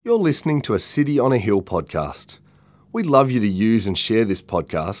You're listening to a City on a Hill podcast. We'd love you to use and share this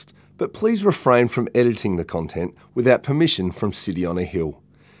podcast, but please refrain from editing the content without permission from City on a Hill.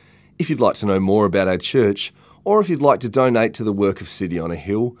 If you'd like to know more about our church, or if you'd like to donate to the work of City on a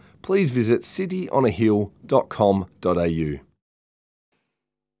Hill, please visit cityonahill.com.au.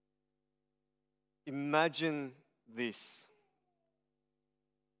 Imagine this.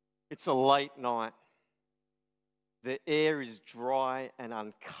 It's a late night. The air is dry and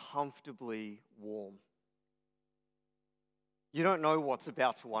uncomfortably warm. You don't know what's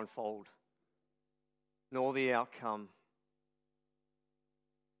about to unfold, nor the outcome.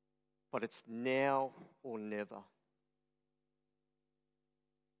 But it's now or never.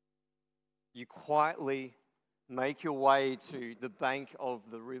 You quietly make your way to the bank of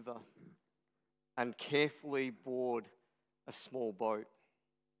the river and carefully board a small boat.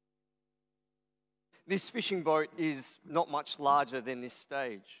 This fishing boat is not much larger than this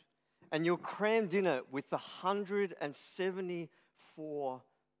stage, and you're crammed in it with 174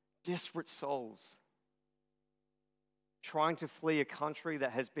 desperate souls trying to flee a country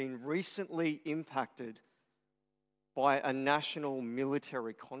that has been recently impacted by a national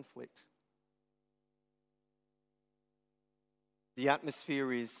military conflict. The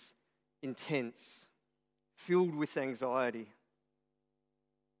atmosphere is intense, filled with anxiety.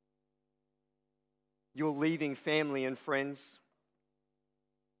 You're leaving family and friends.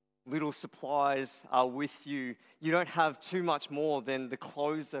 Little supplies are with you. You don't have too much more than the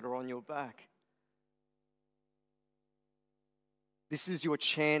clothes that are on your back. This is your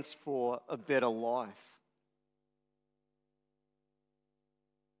chance for a better life.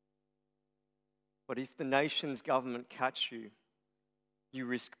 But if the nation's government catch you, you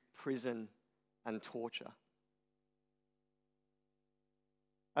risk prison and torture.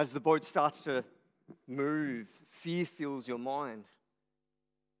 As the boat starts to move, fear fills your mind.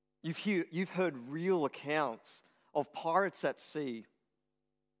 You've heard real accounts of pirates at sea,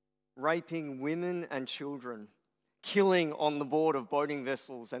 raping women and children, killing on the board of boating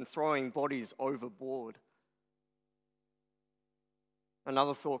vessels and throwing bodies overboard.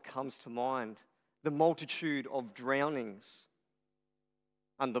 Another thought comes to mind: the multitude of drownings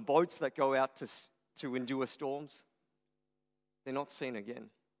and the boats that go out to endure storms, they're not seen again.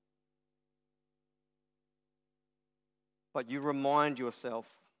 But you remind yourself,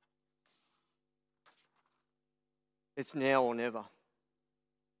 it's now or never.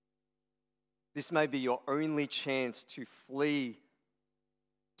 This may be your only chance to flee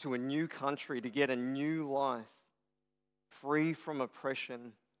to a new country, to get a new life, free from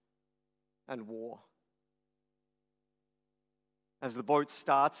oppression and war. As the boat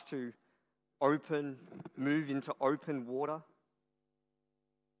starts to move into open water,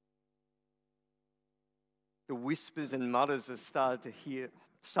 the whispers and mutters have started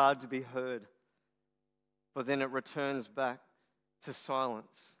to be heard, but then it returns back to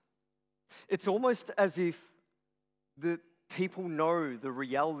silence. It's almost as if the people know the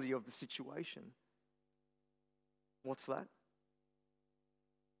reality of the situation. What's that?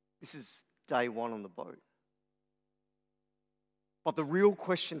 This is day one on the boat. But the real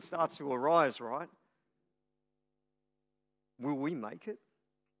question starts to arise, right? Will we make it?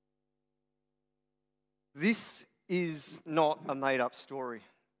 This is not a made-up story.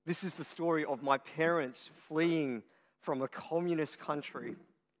 This is the story of my parents fleeing from a communist country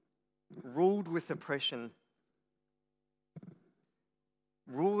ruled with oppression,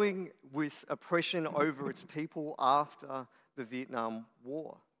 ruling with oppression over its people after the Vietnam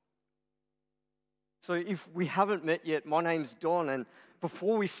War. So if we haven't met yet, my name's Don, and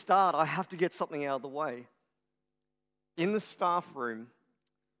before we start, I have to get something out of the way. In the staff room,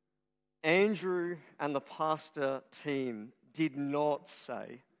 Andrew and the pastor team did not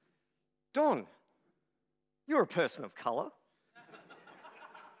say, "Don, you're a person of colour.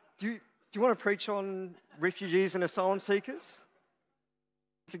 Do you want to preach on refugees and asylum seekers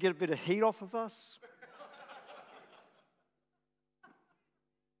to get a bit of heat off of us?"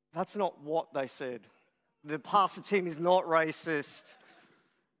 That's not what they said. The pastor team is not racist,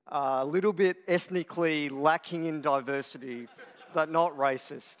 a little bit ethnically lacking in diversity, but not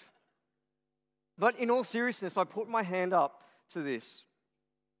racist. But in all seriousness, I put my hand up to this.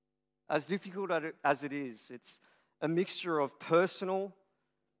 As difficult as it is, it's a mixture of personal,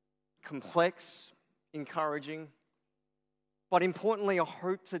 complex, encouraging, but importantly, I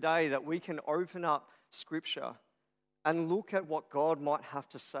hope today that we can open up Scripture and look at what God might have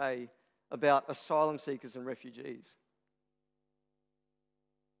to say about asylum seekers and refugees.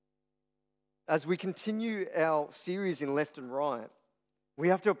 As we continue our series in Left and Right, we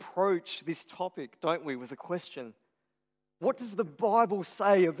have to approach this topic, don't we, with a question. What does the Bible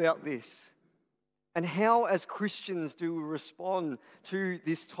say about this? And how, as Christians, do we respond to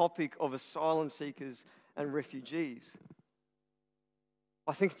this topic of asylum seekers and refugees?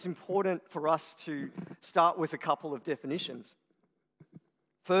 I think it's important for us to start with a couple of definitions.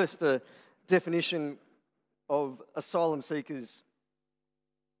 First, a definition of asylum seekers.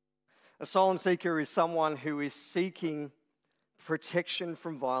 Asylum seeker is someone who is seeking protection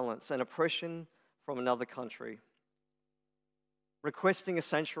from violence and oppression from another country, requesting a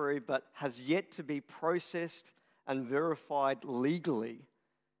sanctuary but has yet to be processed and verified legally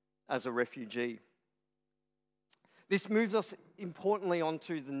as a refugee. This moves us importantly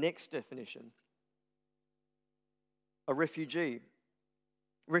onto the next definition. A refugee.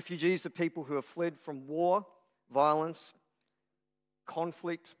 Refugees are people who have fled from war, violence,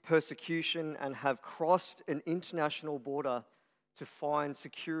 conflict, persecution, and have crossed an international border to find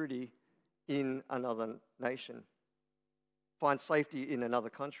security in another nation, find safety in another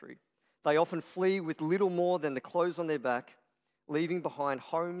country. They often flee with little more than the clothes on their back, leaving behind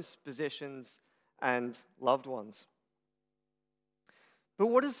homes, possessions, and loved ones. But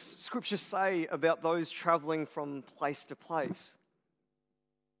what does Scripture say about those traveling from place to place?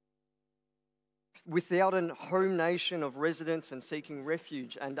 Without a home nation of residence and seeking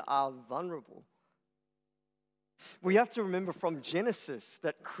refuge and are vulnerable. We have to remember from Genesis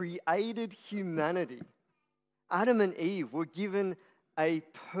that created humanity, Adam and Eve were given a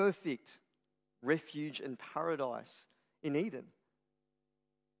perfect refuge and paradise in Eden.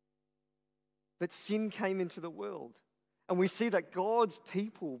 But sin came into the world. And we see that God's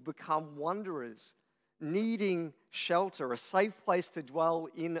people become wanderers, needing shelter, a safe place to dwell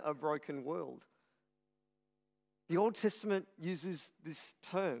in a broken world. The Old Testament uses this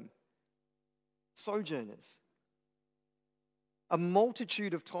term, sojourners. A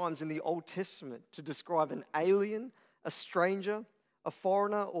multitude of times in the Old Testament to describe an alien, a stranger, a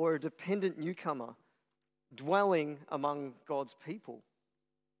foreigner, or a dependent newcomer dwelling among God's people.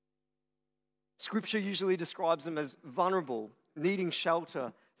 Scripture usually describes them as vulnerable, needing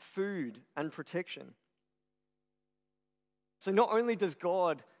shelter, food, and protection. So not only does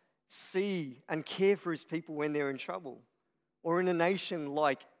God see and care for his people when they're in trouble, or in a nation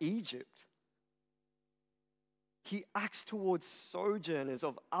like Egypt, he acts towards sojourners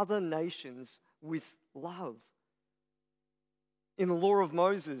of other nations with love. In the Law of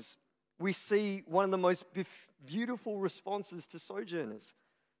Moses, we see one of the most beautiful responses to sojourners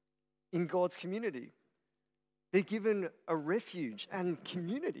in God's community. They're given a refuge and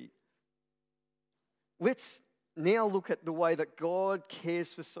community. Let's now look at the way that God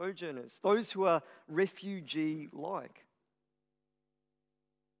cares for sojourners, those who are refugee-like.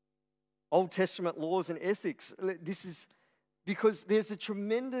 Old Testament laws and ethics, this is because there's a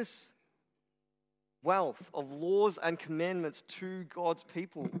tremendous wealth of laws and commandments to God's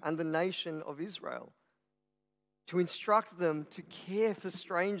people and the nation of Israel to instruct them to care for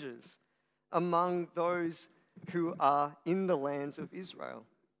strangers among those who are in the lands of Israel.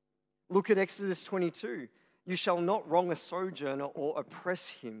 Look at Exodus 22. You shall not wrong a sojourner or oppress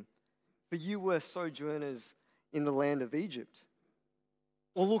him, for you were sojourners in the land of Egypt.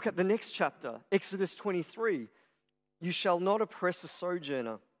 Or look at the next chapter, Exodus 23. You shall not oppress a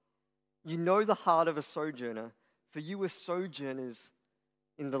sojourner. You know the heart of a sojourner, for you were sojourners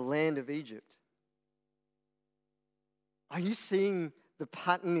in the land of Egypt. Are you seeing the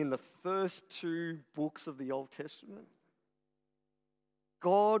pattern in the first two books of the Old Testament?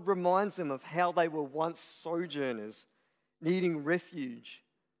 God reminds them of how they were once sojourners, needing refuge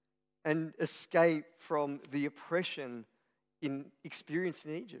and escape from the oppression experienced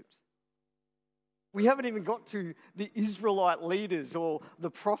in Egypt. We haven't even got to the Israelite leaders or the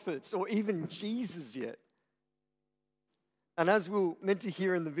prophets or even Jesus yet. And as we're meant to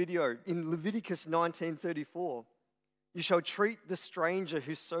hear in the video, in Leviticus 19:34, you shall treat the stranger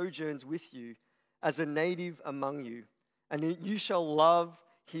who sojourns with you as a native among you, and you shall love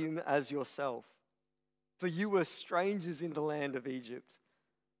him as yourself. For you were strangers in the land of Egypt.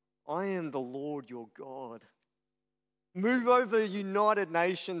 I am the Lord your God. Move over United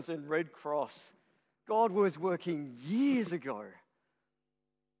Nations and Red Cross. God was working years ago.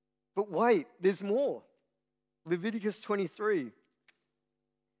 But wait, there's more. Leviticus 23.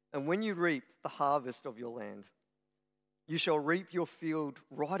 And when you reap the harvest of your land, you shall reap your field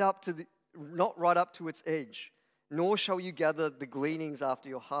not right up to its edge, nor shall you gather the gleanings after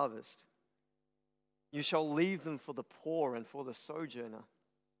your harvest. You shall leave them for the poor and for the sojourner.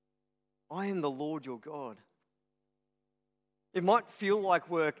 I am the Lord your God. It might feel like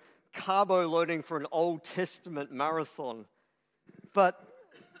we're carbo loading for an Old Testament marathon, but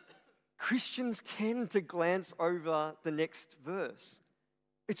Christians tend to glance over the next verse.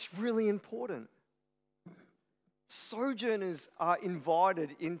 It's really important. Sojourners are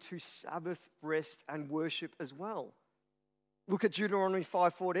invited into Sabbath rest and worship as well. Look at Deuteronomy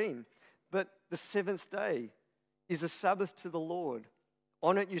 5:14. But the seventh day is a Sabbath to the Lord.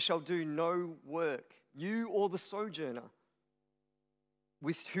 On it you shall do no work, you or the sojourner,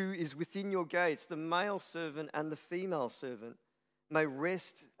 who is within your gates, the male servant and the female servant, may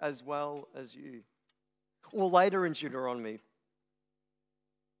rest as well as you. Or later in Deuteronomy,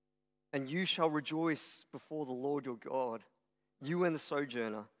 and you shall rejoice before the Lord your God, you and the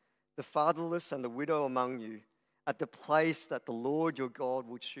sojourner, the fatherless and the widow among you, at the place that the Lord your God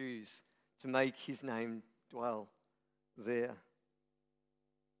will choose to make his name dwell there.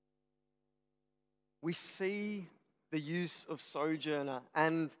 We see the use of sojourner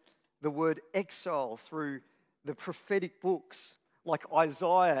and the word exile through the prophetic books like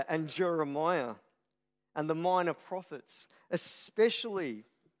Isaiah and Jeremiah and the minor prophets, especially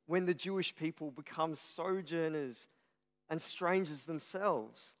when the Jewish people become sojourners and strangers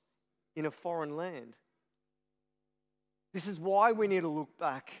themselves in a foreign land. This is why we need to look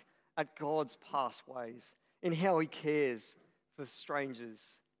back at God's past ways in how he cares for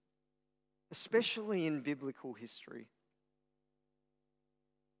strangers, especially in biblical history.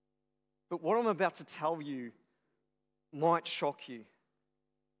 But what I'm about to tell you might shock you.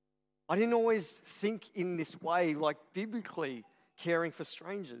 I didn't always think in this way, like biblically caring for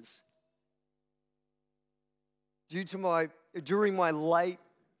strangers. During my late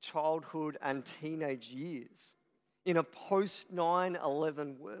childhood and teenage years, in a post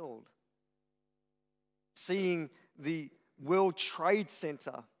 9/11 world, seeing the World Trade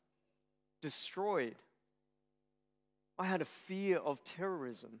Center destroyed, I had a fear of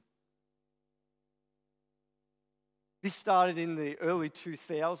terrorism. This started in the early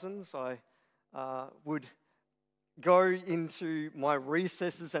 2000s. I would go into my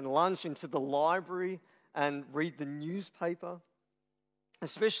recesses and lunch into the library and read the newspaper,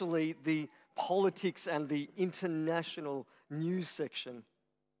 especially the politics and the international news section.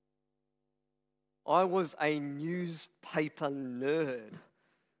 I was a newspaper nerd.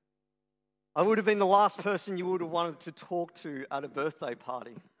 I would have been the last person you would have wanted to talk to at a birthday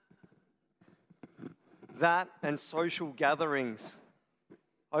party. That and social gatherings.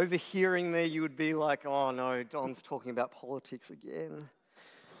 Overhearing me, you would be like, oh no, Don's talking about politics again.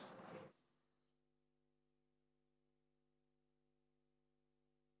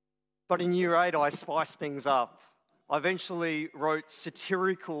 But in year 8, I spiced things up. I eventually wrote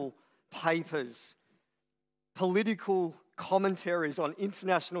satirical papers, political commentaries on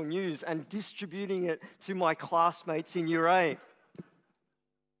international news, and distributing it to my classmates in year 8.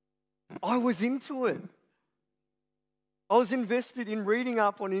 I was into it. I was invested in reading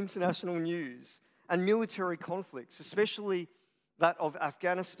up on international news and military conflicts, especially that of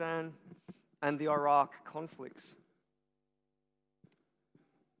Afghanistan and the Iraq conflicts.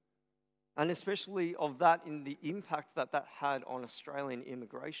 And especially of that in the impact that that had on Australian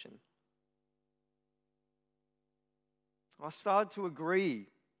immigration. I started to agree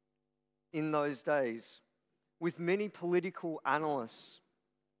in those days with many political analysts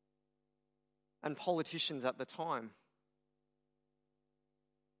and politicians at the time.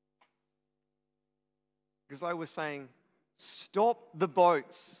 Because they were saying, stop the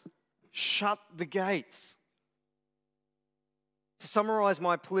boats, shut the gates. To summarize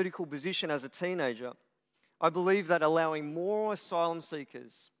my political position as a teenager, I believe that allowing more asylum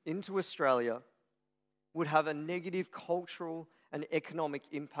seekers into Australia would have a negative cultural and economic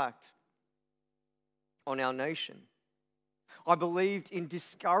impact on our nation. I believed in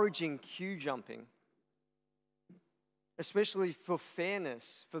discouraging queue jumping, especially for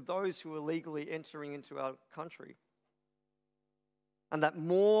fairness for those who are legally entering into our country. And that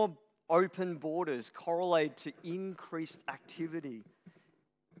more open borders correlate to increased activity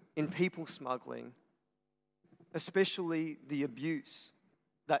in people smuggling, especially the abuse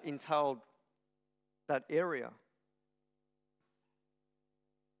that entailed that area.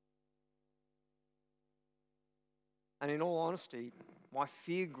 And in all honesty, my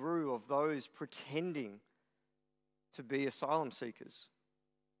fear grew of those pretending to be asylum seekers.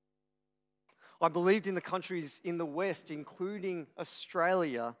 I believed in the countries in the West, including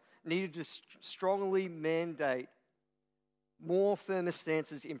Australia, needed to strongly mandate more firmer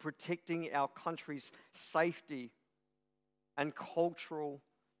stances in protecting our country's safety and cultural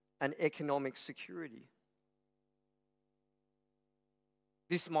and economic security.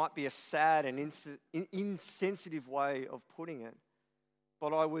 This might be a sad and insensitive way of putting it,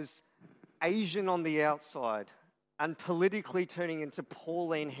 but I was Asian on the outside and politically turning into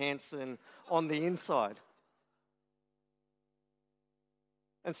Pauline Hanson on the inside.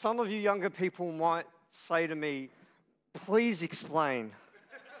 And some of you younger people might say to me, please explain.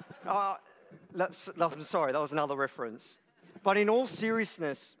 I'm sorry, that was another reference. But in all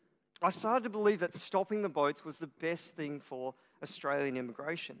seriousness, I started to believe that stopping the boats was the best thing for Australian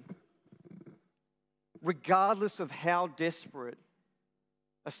immigration. Regardless of how desperate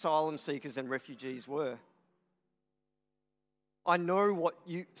asylum seekers and refugees were. I know what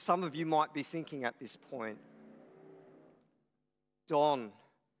some of you might be thinking at this point. Don,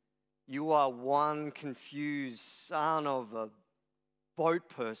 you are one confused son of a boat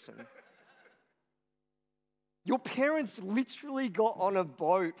person. Your parents literally got on a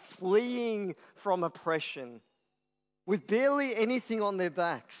boat fleeing from oppression with barely anything on their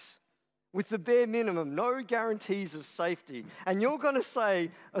backs, with the bare minimum, no guarantees of safety. And you're going to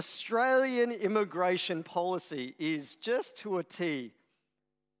say Australian immigration policy is just to a T,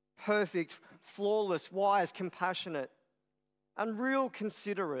 perfect, flawless, wise, compassionate, and real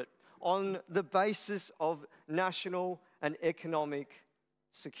considerate on the basis of national and economic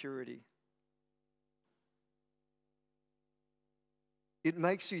security. It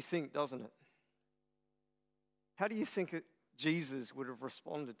makes you think, doesn't it? How do you think Jesus would have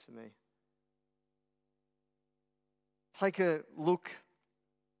responded to me? Taking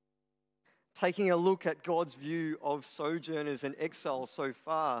a look at God's view of sojourners and exiles so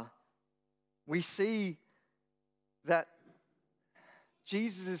far, we see that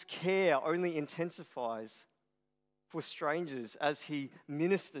Jesus' care only intensifies for strangers as he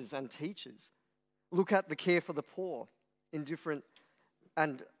ministers and teaches. Look at the care for the poor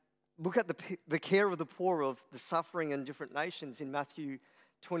and look at the care of the poor of the suffering in different nations in Matthew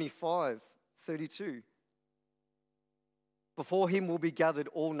 25:32. Before him will be gathered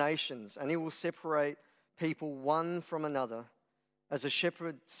all nations, and he will separate people one from another, as a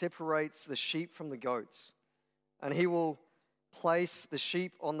shepherd separates the sheep from the goats. And he will place the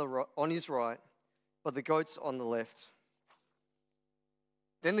sheep on his right, but the goats on the left.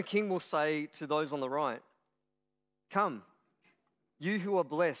 Then the king will say to those on the right, "Come, you who are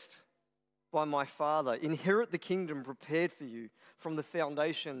blessed by my Father, inherit the kingdom prepared for you from the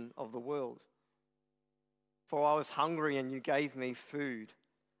foundation of the world. For I was hungry and you gave me food.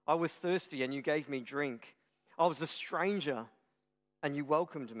 I was thirsty and you gave me drink. I was a stranger and you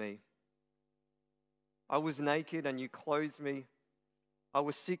welcomed me. I was naked and you clothed me. I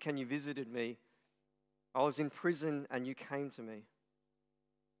was sick and you visited me. I was in prison and you came to me."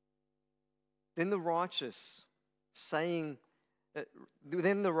 Then the righteous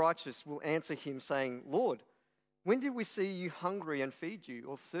will answer him, saying, "Lord, when did we see you hungry and feed you,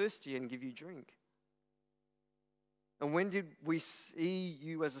 or thirsty and give you drink? And when did we see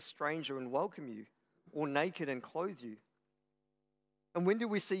you as a stranger and welcome you, or naked and clothe you? And when did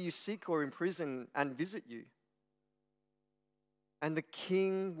we see you sick or in prison and visit you?" And the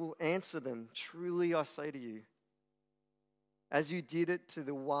king will answer them, "Truly I say to you, as you did it to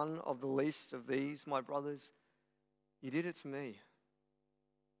the one of the least of these, my brothers, you did it to me."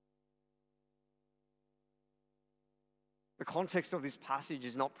 The context of this passage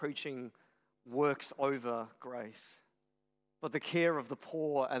is not preaching works over grace, but the care of the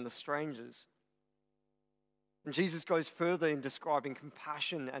poor and the strangers. And Jesus goes further in describing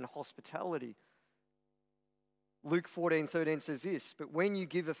compassion and hospitality. Luke 14:13 says this, "But when you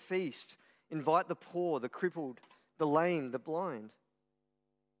give a feast, invite the poor, the crippled, the lame, the blind."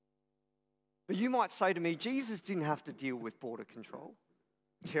 But you might say to me, Jesus didn't have to deal with border control,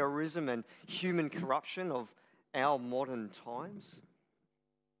 terrorism, and human corruption of our modern times.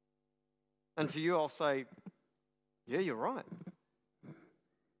 And to you, I'll say, yeah, you're right.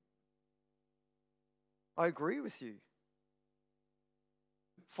 I agree with you.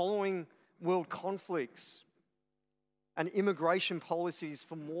 Following world conflicts and immigration policies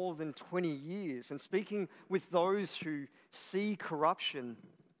for more than 20 years, and speaking with those who see corruption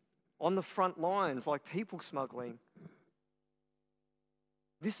on the front lines, like people smuggling,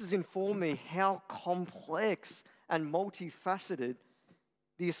 this has informed me how complex and multifaceted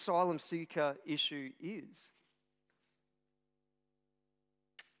the asylum seeker issue is.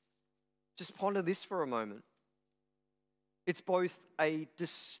 Just ponder this for a moment. It's both a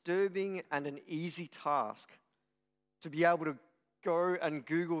disturbing and an easy task to be able to go and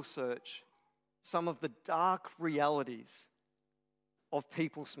Google search some of the dark realities of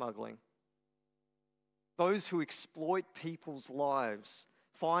people smuggling. Those who exploit people's lives,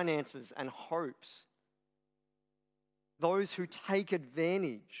 finances, and hopes. Those who take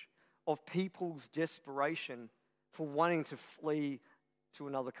advantage of people's desperation for wanting to flee to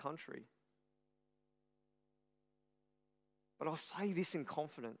another country. But I'll say this in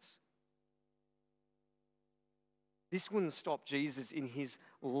confidence. This wouldn't stop Jesus in his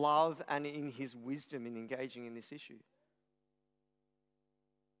love and in his wisdom in engaging in this issue.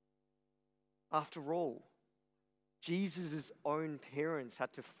 After all, Jesus' own parents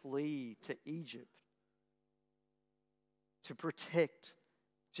had to flee to Egypt to protect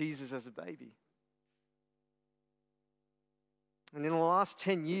Jesus as a baby. And in the last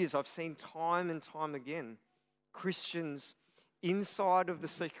 10 years, I've seen time and time again Christians inside of the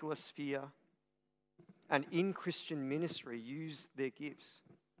secular sphere and in Christian ministry use their gifts.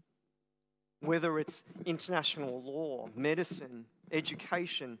 Whether it's international law, medicine,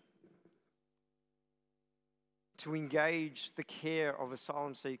 education, to engage the care of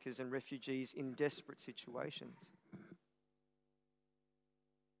asylum seekers and refugees in desperate situations.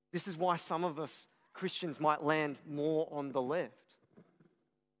 This is why some of us Christians might land more on the left.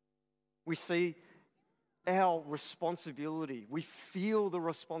 We see our responsibility, we feel the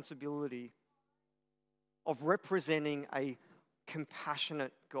responsibility of representing a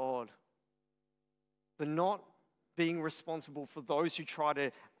compassionate God, but not being responsible for those who try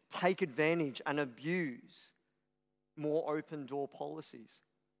to take advantage and abuse more open door policies.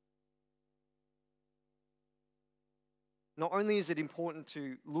 Not only is it important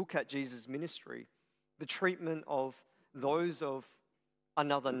to look at Jesus' ministry, the treatment of those of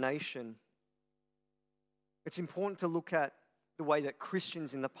another nation, it's important to look at the way that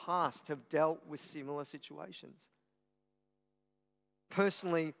Christians in the past have dealt with similar situations.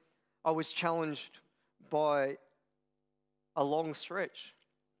 Personally, I was challenged by a long stretch.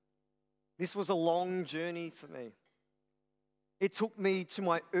 This was a long journey for me. It took me to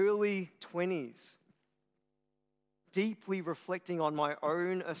my early 20s, deeply reflecting on my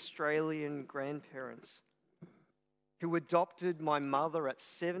own Australian grandparents who adopted my mother at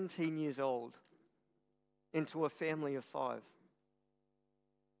 17 years old into a family of 5.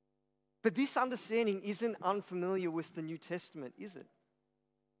 But this understanding isn't unfamiliar with the New Testament, is it?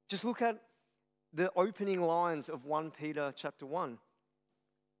 Just look at the opening lines of 1 Peter chapter 1.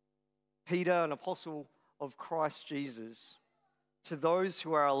 Peter, an apostle of Christ Jesus, to those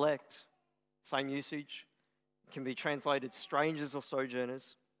who are elect, same usage, can be translated strangers or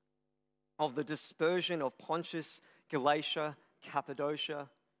sojourners, of the dispersion of Pontus, Galatia, Cappadocia,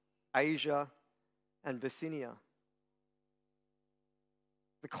 Asia, and Bithynia.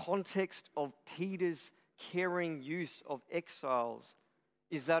 The context of Peter's caring use of exiles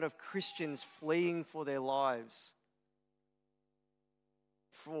is that of Christians fleeing for their lives,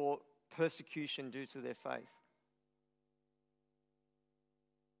 for persecution due to their faith.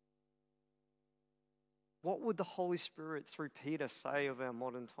 What would the Holy Spirit through Peter say of our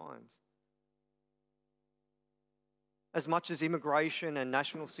modern times? As much as immigration and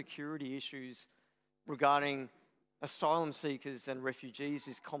national security issues regarding asylum seekers and refugees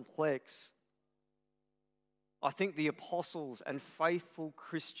is complex, I think the apostles and faithful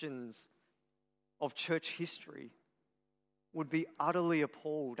Christians of church history would be utterly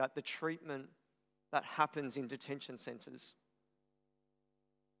appalled at the treatment that happens in detention centres,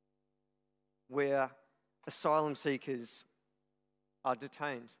 where asylum seekers are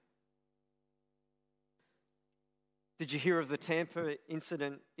detained. Did you hear of the Tampa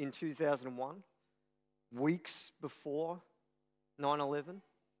incident in 2001, weeks before 9/11?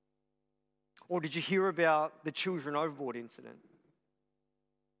 Or did you hear about the Children Overboard incident,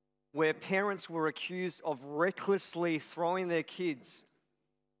 where parents were accused of recklessly throwing their kids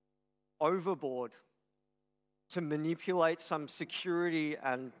overboard to manipulate some security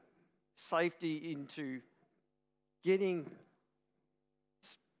and safety into getting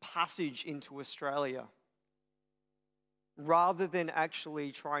passage into Australia, rather than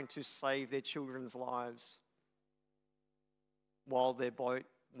actually trying to save their children's lives while their boat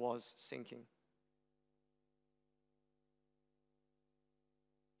was sinking?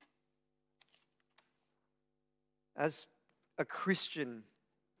 As a Christian,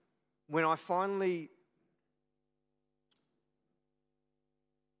 when I finally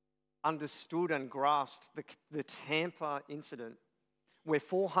understood and grasped the Tampa incident, where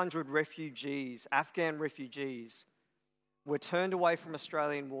 400 refugees, Afghan refugees, were turned away from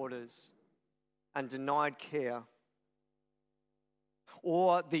Australian waters and denied care,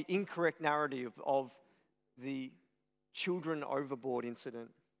 or the incorrect narrative of the Children Overboard incident,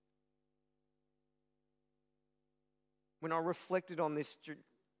 when I reflected on this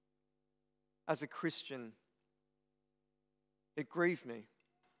as a Christian, it grieved me.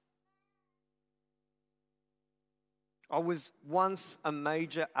 I was once a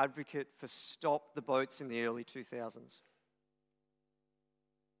major advocate for stop the boats in the early 2000s.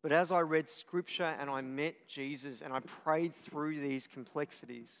 But as I read scripture and I met Jesus and I prayed through these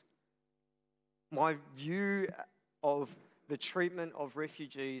complexities, my view of the treatment of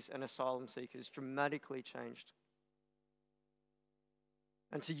refugees and asylum seekers dramatically changed.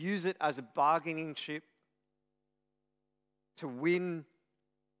 And to use it as a bargaining chip to win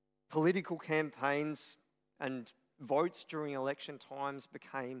political campaigns and votes during election times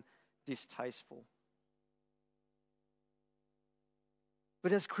became distasteful.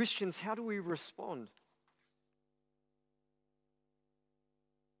 But as Christians, how do we respond?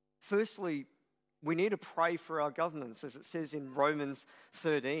 Firstly, we need to pray for our governments, as it says in Romans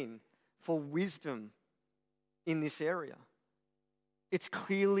 13, for wisdom in this area. It's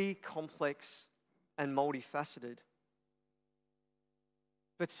clearly complex and multifaceted.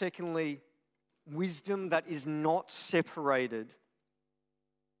 But secondly, wisdom that is not separated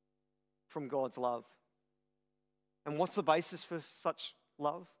from God's love. And what's the basis for such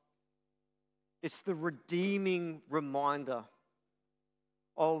love? It's the redeeming reminder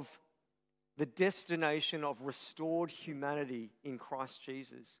of the destination of restored humanity in Christ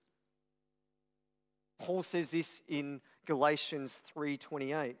Jesus. Paul says this in Galatians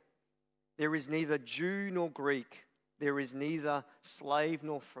 3:28. There is neither Jew nor Greek, there is neither slave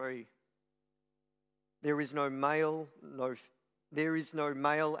nor free. There is no male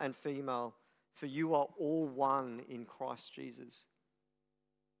and female, for you are all one in Christ Jesus.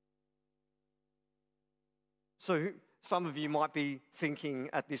 So some of you might be thinking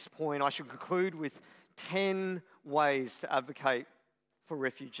at this point, I should conclude with 10 ways to advocate for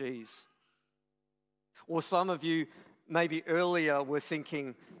refugees. Or some of you maybe earlier were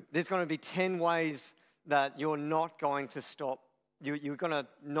thinking, there's going to be 10 ways that you're not going to stop. You're going to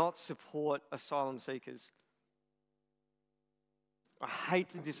not support asylum seekers. I hate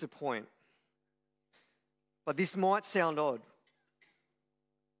to disappoint, but this might sound odd.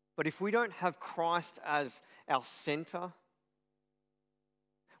 But if we don't have Christ as our center,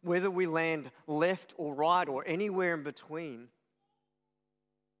 whether we land left or right or anywhere in between,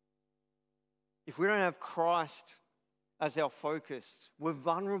 if we don't have Christ as our focus, we're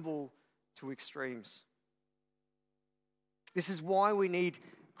vulnerable to extremes. This is why we need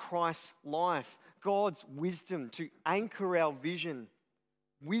Christ's life, God's wisdom to anchor our vision,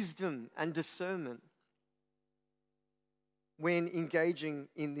 wisdom and discernment when engaging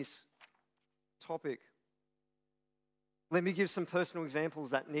in this topic. Let me give some personal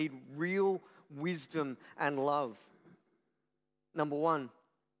examples that need real wisdom and love. Number one,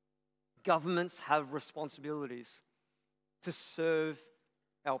 governments have responsibilities to serve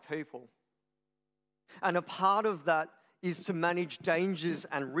our people. And a part of that is to manage dangers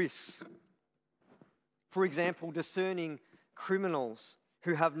and risks. For example, discerning criminals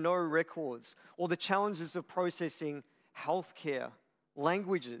who have no records, or the challenges of processing healthcare,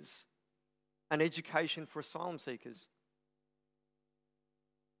 languages, and education for asylum seekers.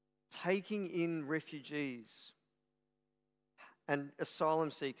 Taking in refugees and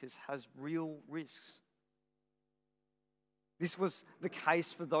asylum seekers has real risks. This was the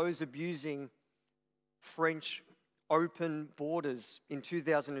case for those abusing French open borders in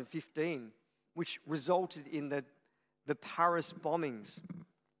 2015, which resulted in the Paris bombings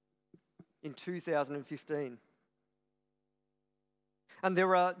in 2015. And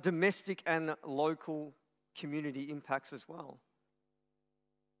there are domestic and local community impacts as well.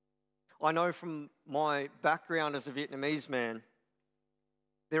 I know from my background as a Vietnamese man,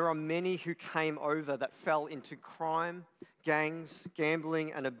 there are many who came over that fell into crime, gangs,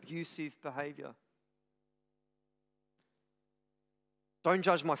 gambling, and abusive behavior. Don't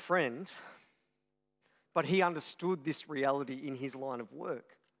judge my friend, but he understood this reality in his line of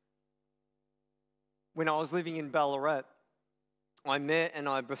work. When I was living in Ballarat, I met and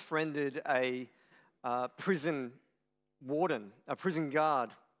I befriended a prison warden, a prison guard,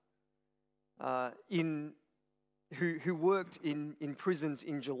 who worked in prisons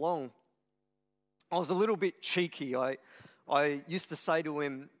in Geelong. I was a little bit cheeky. I used to say to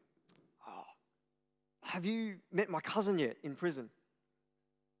him, "Oh, have you met my cousin yet in prison?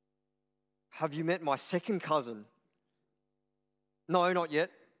 Have you met my second cousin?" "No, not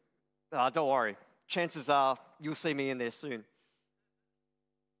yet." "Don't worry. Chances are you'll see me in there soon."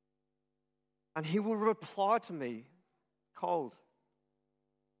 And he will reply to me cold,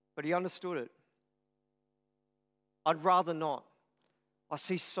 but he understood it. I'd rather not. I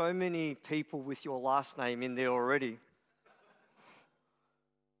see so many people with your last name in there already.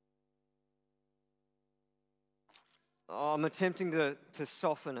 I'm attempting to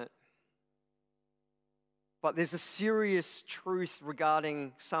soften it. But there's a serious truth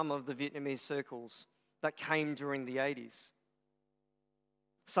regarding some of the Vietnamese circles that came during the 80s.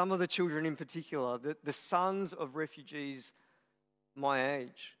 Some of the children in particular, the sons of refugees my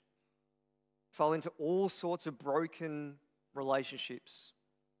age, fell into all sorts of broken relationships,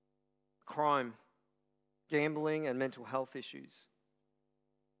 crime, gambling, and mental health issues.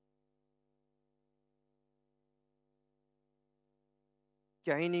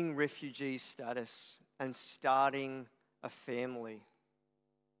 Gaining refugee status and starting a family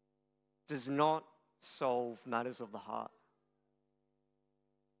does not solve matters of the heart.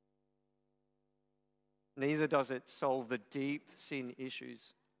 Neither does it solve the deep sin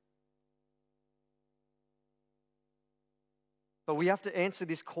issues. But we have to answer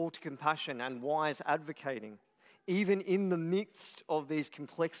this call to compassion and wise advocating, even in the midst of these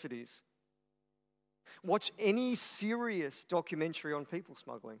complexities. Watch any serious documentary on people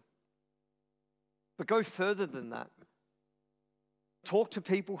smuggling. But go further than that. Talk to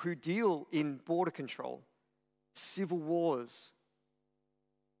people who deal in border control, civil wars,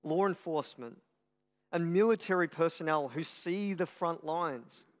 law enforcement, and military personnel who see the front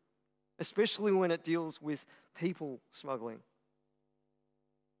lines, especially when it deals with people smuggling.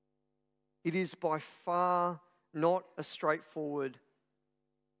 It is by far not a straightforward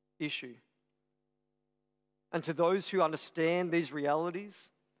issue. And to those who understand these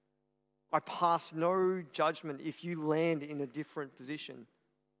realities, I pass no judgment if you land in a different position.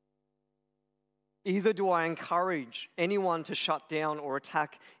 Either do I encourage anyone to shut down or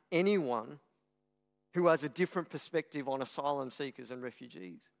attack anyone who has a different perspective on asylum seekers and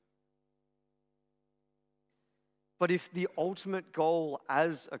refugees. But if the ultimate goal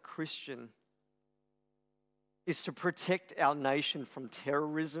as a Christian is to protect our nation from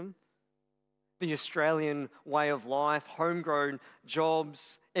terrorism, the Australian way of life, homegrown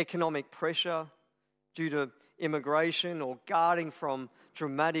jobs, economic pressure due to immigration, or guarding from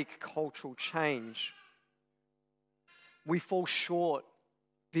dramatic cultural change, we fall short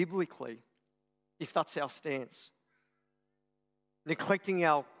biblically if that's our stance. Neglecting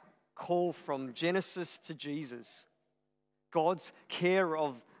our call from Genesis to Jesus, God's care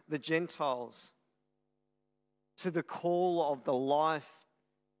of the Gentiles, to the call of the life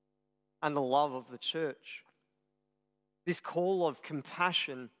and the love of the church. This call of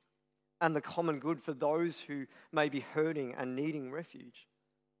compassion and the common good for those who may be hurting and needing refuge.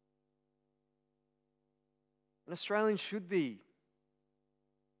 And Australians should be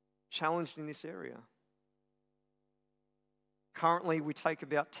challenged in this area. Currently, we take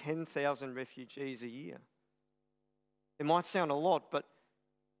about 10,000 refugees a year. It might sound a lot, but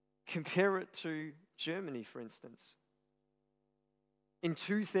compare it to Germany, for instance. In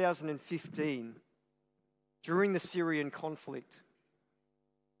 2015, during the Syrian conflict,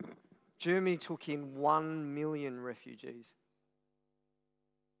 Germany took in 1 million refugees.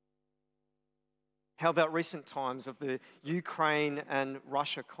 How about recent times of the Ukraine and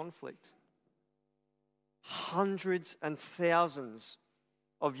Russia conflict? Hundreds and thousands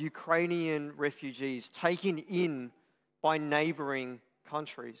of Ukrainian refugees taken in by neighboring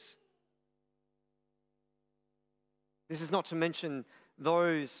countries. This is not to mention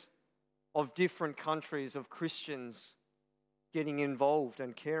those of different countries of Christians getting involved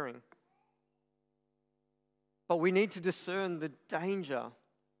and caring. But we need to discern the danger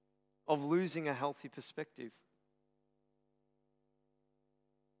of losing a healthy perspective.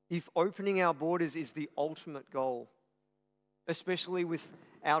 If opening our borders is the ultimate goal, especially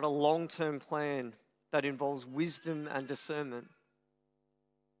without a long-term plan that involves wisdom and discernment,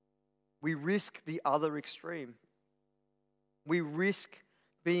 we risk the other extreme. We risk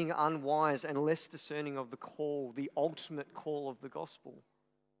being unwise and less discerning of the call, the ultimate call of the gospel.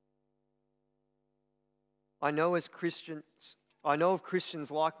 I know of Christians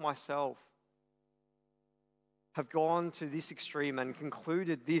like myself have gone to this extreme and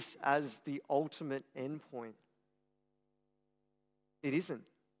concluded this as the ultimate endpoint. It isn't.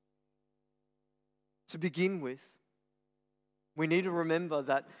 To begin with, we need to remember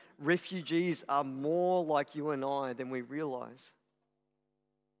that refugees are more like you and I than we realize.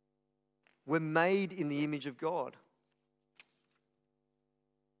 We're made in the image of God.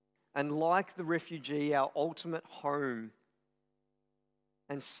 And like the refugee, our ultimate home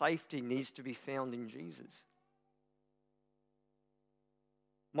and safety needs to be found in Jesus.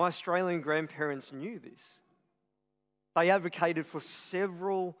 My Australian grandparents knew this. They advocated for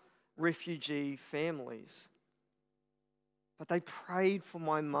several refugee families. But they prayed for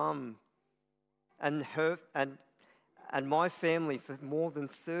my mum and my family for more than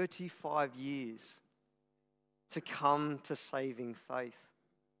 35 years to come to saving faith.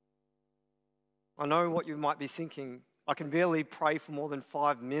 I know what you might be thinking. I can barely pray for more than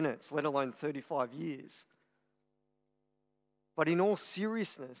 5 minutes, let alone 35 years. But in all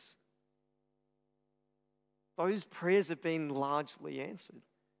seriousness, those prayers have been largely answered.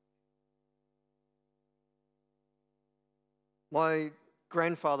 My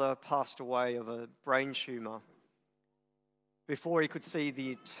grandfather passed away of a brain tumor before he could see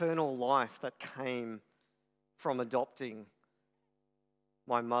the eternal life that came from adopting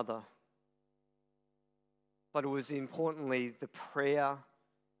my mother. But it was importantly the prayer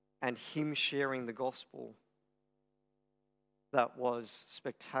and him sharing the gospel that was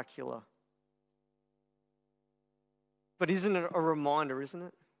spectacular. But isn't it a reminder, isn't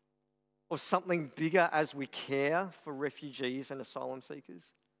it, of something bigger as we care for refugees and asylum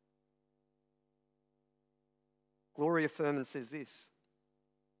seekers? Gloria Furman says this: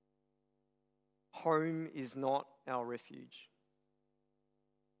 home is not our refuge.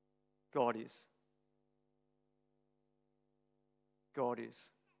 God is. God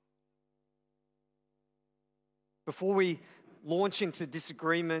is. Before we launch into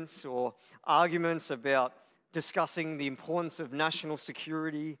disagreements or arguments about discussing the importance of national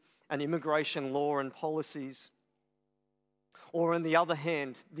security and immigration law and policies, or on the other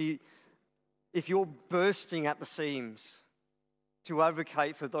hand, if you're bursting at the seams to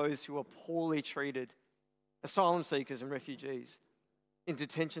advocate for those who are poorly treated, asylum seekers and refugees, in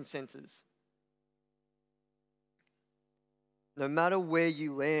detention centres, no matter where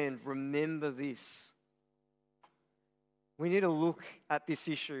you land, remember this. We need to look at this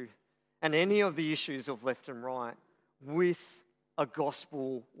issue and any of the issues of left and right with a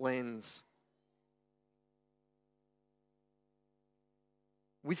gospel lens.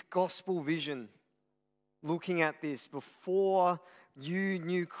 With gospel vision, looking at this, before you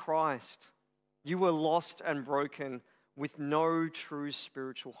knew Christ, you were lost and broken with no true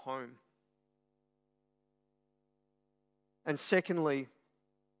spiritual home. And secondly,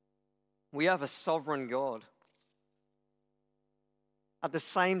 we have a sovereign God. At the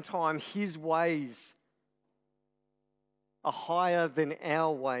same time, his ways are higher than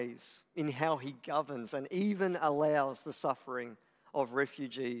our ways in how he governs and even allows the suffering of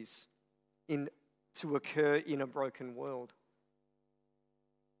refugees to occur in a broken world.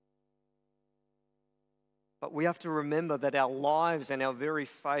 But we have to remember that our lives and our very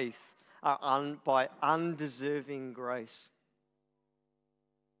faith are by undeserving grace.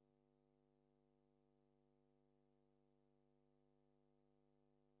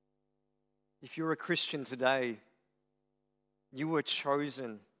 If you're a Christian today, you were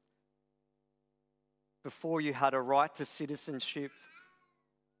chosen before you had a right to citizenship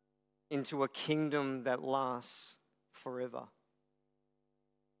into a kingdom that lasts forever.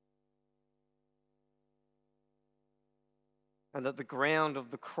 And that the ground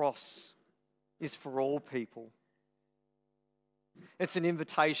of the cross is for all people. It's an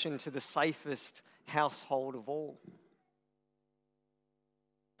invitation to the safest household of all.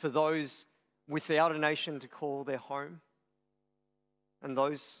 For those without a nation to call their home, and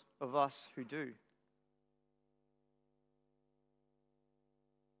those of us who do.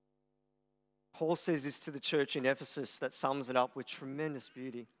 Paul says this to the church in Ephesus that sums it up with tremendous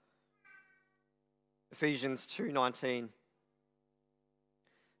beauty. Ephesians 2:19.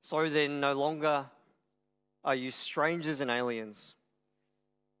 So then, no longer are you strangers and aliens,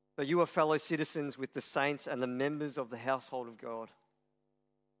 but you are fellow citizens with the saints and the members of the household of God.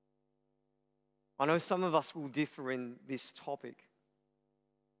 I know some of us will differ in this topic,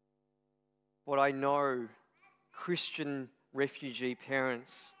 but I know Christian refugee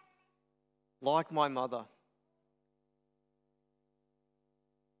parents, like my mother,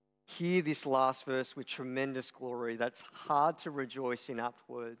 hear this last verse with tremendous glory that's hard to rejoice in apt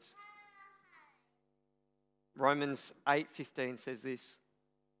words. Romans 8:15 says this: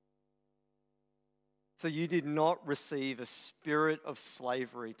 For you did not receive a spirit of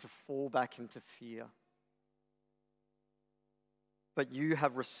slavery to fall back into fear, but you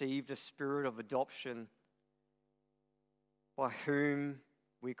have received a spirit of adoption by whom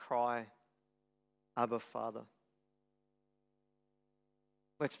we cry, Abba, Father.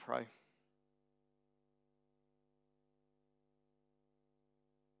 Let's pray.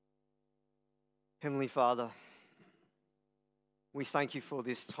 Heavenly Father, we thank you for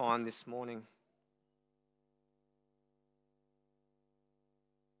this time this morning.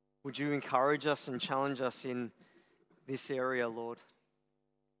 Would you encourage us and challenge us in this area, Lord?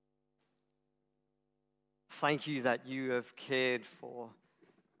 Thank you that you have cared for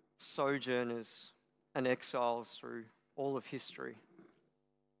sojourners and exiles through all of history.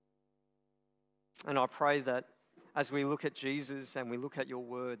 And I pray that as we look at Jesus and we look at your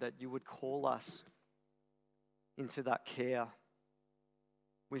word, that you would call us into that care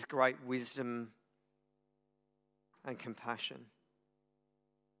with great wisdom and compassion.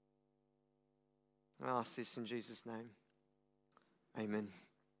 I ask this in Jesus' name. Amen.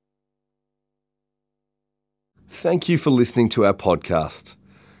 Thank you for listening to our podcast.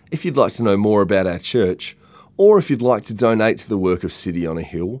 If you'd like to know more about our church, or if you'd like to donate to the work of City on a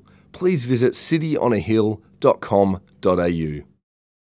Hill, please visit cityonahill.com.au.